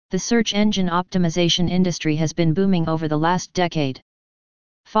The search engine optimization industry has been booming over the last decade.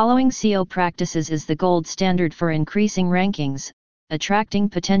 Following SEO practices is the gold standard for increasing rankings, attracting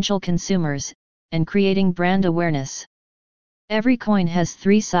potential consumers, and creating brand awareness. Every coin has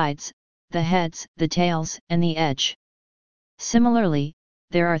three sides: the heads, the tails, and the edge. Similarly,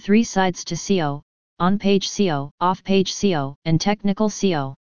 there are three sides to SEO: on-page SEO, off-page SEO, and technical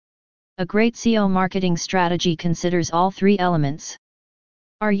SEO. A great SEO marketing strategy considers all three elements.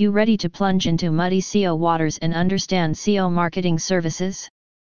 Are you ready to plunge into muddy SEO waters and understand SEO marketing services?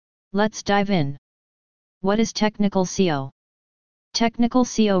 Let's dive in. What is technical SEO? Technical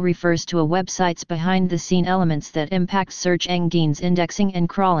SEO refers to a website's behind-the-scene elements that impact search engines indexing and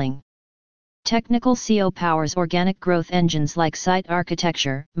crawling. Technical SEO powers organic growth engines like site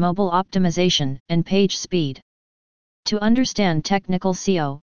architecture, mobile optimization, and page speed. To understand technical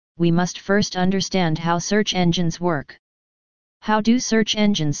SEO, we must first understand how search engines work. How do search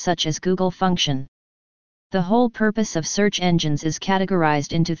engines such as Google function? The whole purpose of search engines is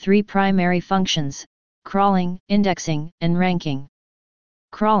categorized into three primary functions: crawling, indexing, and ranking.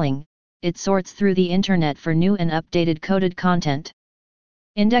 Crawling: it sorts through the internet for new and updated coded content.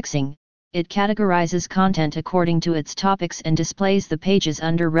 Indexing: it categorizes content according to its topics and displays the pages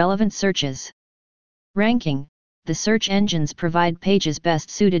under relevant searches. Ranking: the search engines provide pages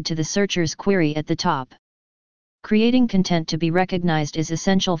best suited to the searcher's query at the top. Creating content to be recognized is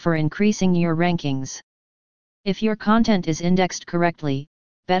essential for increasing your rankings. If your content is indexed correctly,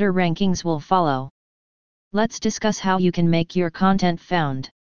 better rankings will follow. Let's discuss how you can make your content found.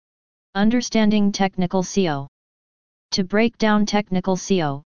 Understanding technical SEO. To break down technical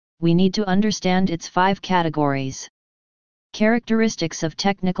SEO, we need to understand its 5 categories. Characteristics of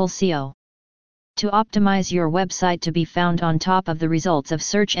technical SEO. To optimize your website to be found on top of the results of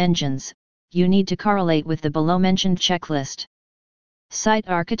search engines, you need to correlate with the below-mentioned checklist. Site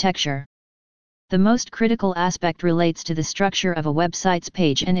architecture. The most critical aspect relates to the structure of a website's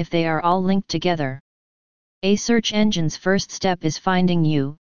page and if they are all linked together. A search engine's first step is finding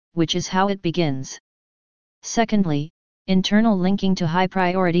you, which is how it begins. Secondly, internal linking to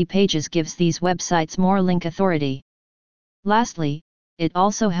high-priority pages gives these websites more link authority. Lastly, it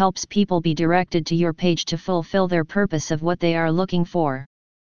also helps people be directed to your page to fulfill their purpose of what they are looking for.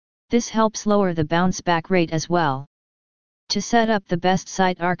 This helps lower the bounce back rate as well. To set up the best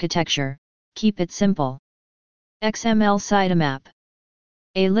site architecture, keep it simple. XML sitemap.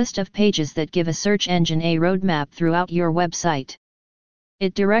 A list of pages that give a search engine a roadmap throughout your website.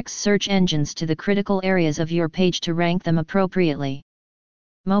 It directs search engines to the critical areas of your page to rank them appropriately.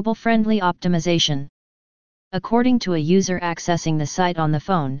 Mobile-friendly optimization. According to a user accessing the site on the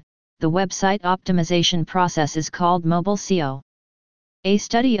phone, the website optimization process is called mobile SEO. A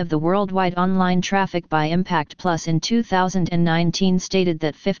study of the worldwide online traffic by Impact Plus in 2019 stated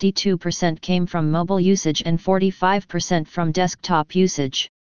that 52% came from mobile usage and 45% from desktop usage.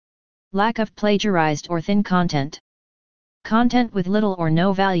 Lack of plagiarized or thin content. Content with little or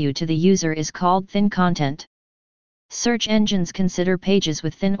no value to the user is called thin content. Search engines consider pages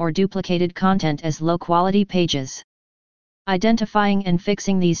with thin or duplicated content as low-quality pages. Identifying and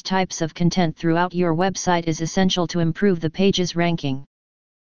fixing these types of content throughout your website is essential to improve the page's ranking.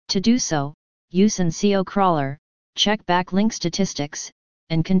 To do so, use an SEO crawler, check backlink statistics,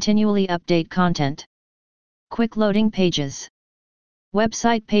 and continually update content. Quick loading pages.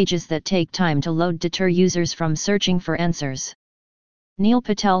 Website pages that take time to load deter users from searching for answers. Neil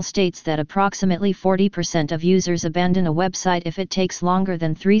Patel states that approximately 40% of users abandon a website if it takes longer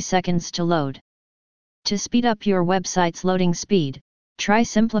than 3 seconds to load. To speed up your website's loading speed, try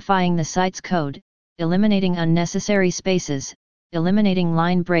simplifying the site's code, eliminating unnecessary spaces, eliminating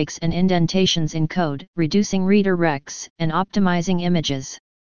line breaks and indentations in code, reducing redirects, and optimizing images.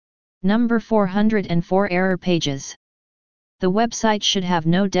 Number 404 Error pages. The website should have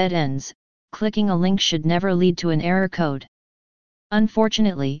no dead ends. Clicking a link should never lead to an error code.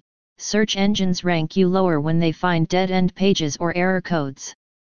 Unfortunately, search engines rank you lower when they find dead-end pages or error codes.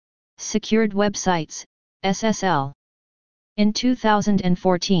 Secured websites, SSL. In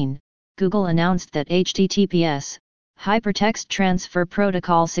 2014, Google announced that HTTPS, Hypertext Transfer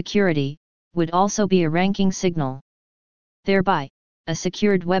Protocol security, would also be a ranking signal. Thereby, a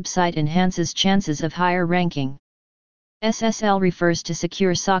secured website enhances chances of higher ranking. SSL refers to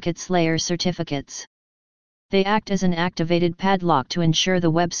Secure Sockets Layer certificates. They act as an activated padlock to ensure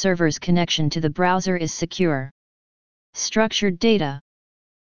the web server's connection to the browser is secure. Structured data.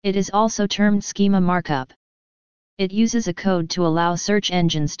 It is also termed schema markup. It uses a code to allow search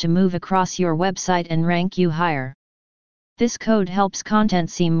engines to move across your website and rank you higher. This code helps content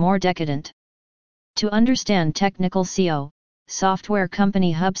seem more decadent. To understand technical SEO, software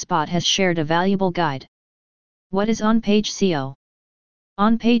company HubSpot has shared a valuable guide. What is on-page SEO?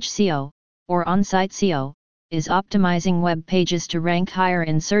 On-page SEO, or on-site SEO, is optimizing web pages to rank higher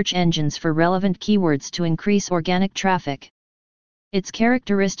in search engines for relevant keywords to increase organic traffic. Its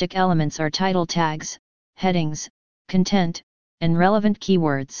characteristic elements are title tags, headings, content, and relevant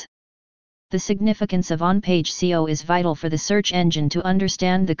keywords. The significance of on-page SEO is vital for the search engine to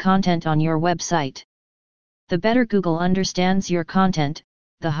understand the content on your website. The better Google understands your content,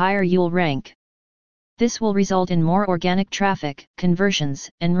 the higher you'll rank. This will result in more organic traffic, conversions,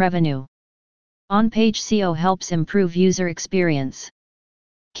 and revenue. On-page SEO helps improve user experience.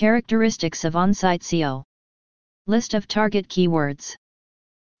 Characteristics of on-site SEO. List of target keywords.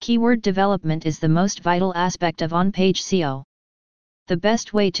 Keyword development is the most vital aspect of on-page SEO. The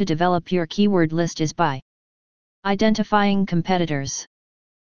best way to develop your keyword list is by identifying competitors,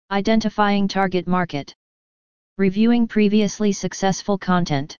 identifying target market, reviewing previously successful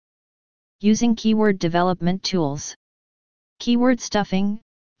content, using keyword development tools, keyword stuffing,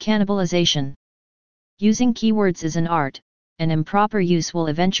 cannibalization. Using keywords is an art, and improper use will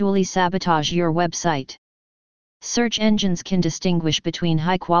eventually sabotage your website. Search engines can distinguish between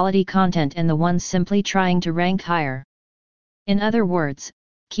high-quality content and the ones simply trying to rank higher. In other words,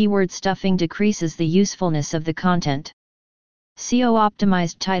 keyword stuffing decreases the usefulness of the content.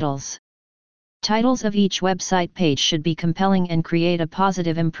 SEO-optimized titles. Titles of each website page should be compelling and create a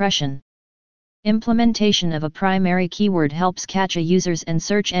positive impression. Implementation of a primary keyword helps catch a user's and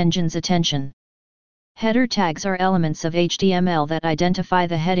search engine's attention. Header tags are elements of HTML that identify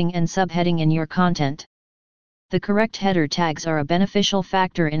the heading and subheading in your content. The correct header tags are a beneficial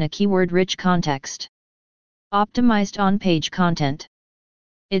factor in a keyword-rich context. Optimized on-page content.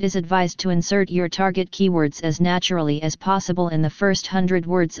 It is advised to insert your target keywords as naturally as possible in the first 100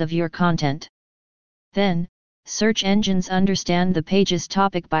 words of your content. Then, search engines understand the page's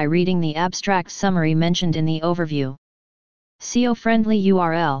topic by reading the abstract summary mentioned in the overview. SEO-friendly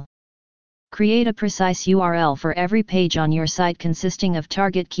URL. Create a precise URL for every page on your site consisting of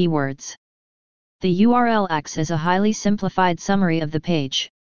target keywords. The URL acts as a highly simplified summary of the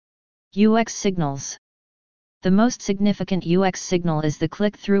page. UX signals. The most significant UX signal is the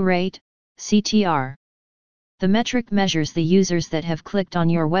click-through rate, CTR. The metric measures the users that have clicked on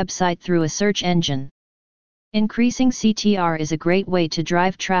your website through a search engine. Increasing CTR is a great way to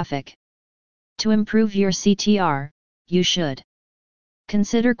drive traffic. To improve your CTR, you should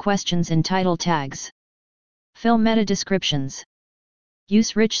consider questions in title tags. Fill meta descriptions.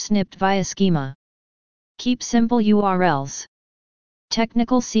 Use rich snipped via schema. Keep simple URLs.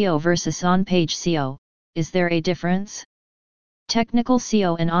 Technical SEO versus on-page SEO. Is there a difference? Technical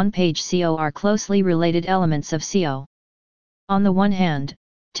SEO and on-page SEO are closely related elements of SEO. On the one hand,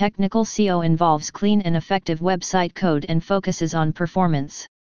 technical SEO involves clean and effective website code and focuses on performance.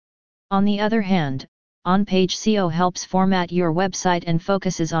 On the other hand, on-page SEO helps format your website and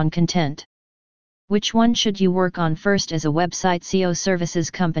focuses on content. Which one should you work on first as a website SEO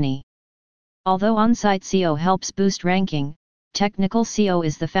services company? Although on-site SEO helps boost ranking, technical SEO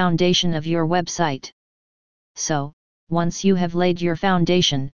is the foundation of your website. So, once you have laid your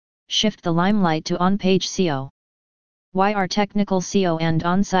foundation, shift the limelight to on-page SEO. Why are technical SEO and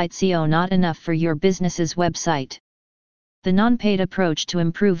on-site SEO not enough for your business's website? The non-paid approach to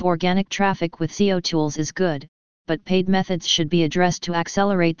improve organic traffic with SEO tools is good, but paid methods should be addressed to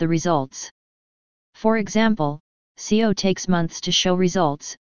accelerate the results. For example, SEO takes months to show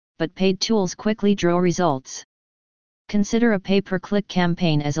results, but paid tools quickly draw results. Consider a pay-per-click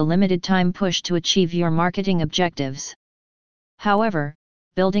campaign as a limited-time push to achieve your marketing objectives. However,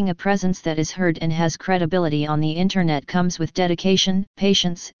 building a presence that is heard and has credibility on the internet comes with dedication,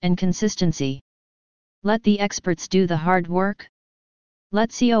 patience, and consistency. Let the experts do the hard work. Let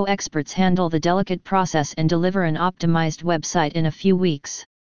SEO experts handle the delicate process and deliver an optimized website in a few weeks.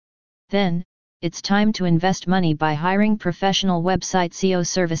 Then, it's time to invest money by hiring professional website SEO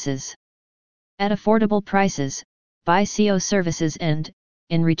services. At affordable prices, buy SEO services and,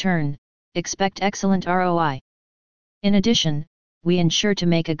 in return, expect excellent ROI. In addition, we ensure to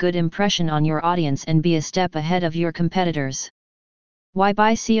make a good impression on your audience and be a step ahead of your competitors. Why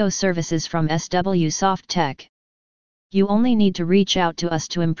buy SEO services from SW Soft Tech? You only need to reach out to us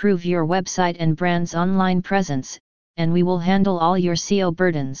to improve your website and brand's online presence, and we will handle all your SEO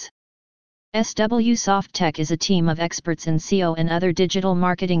burdens. SW Soft Tech is a team of experts in SEO and other digital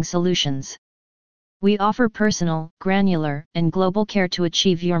marketing solutions. We offer personal, granular, and global care to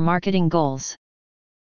achieve your marketing goals.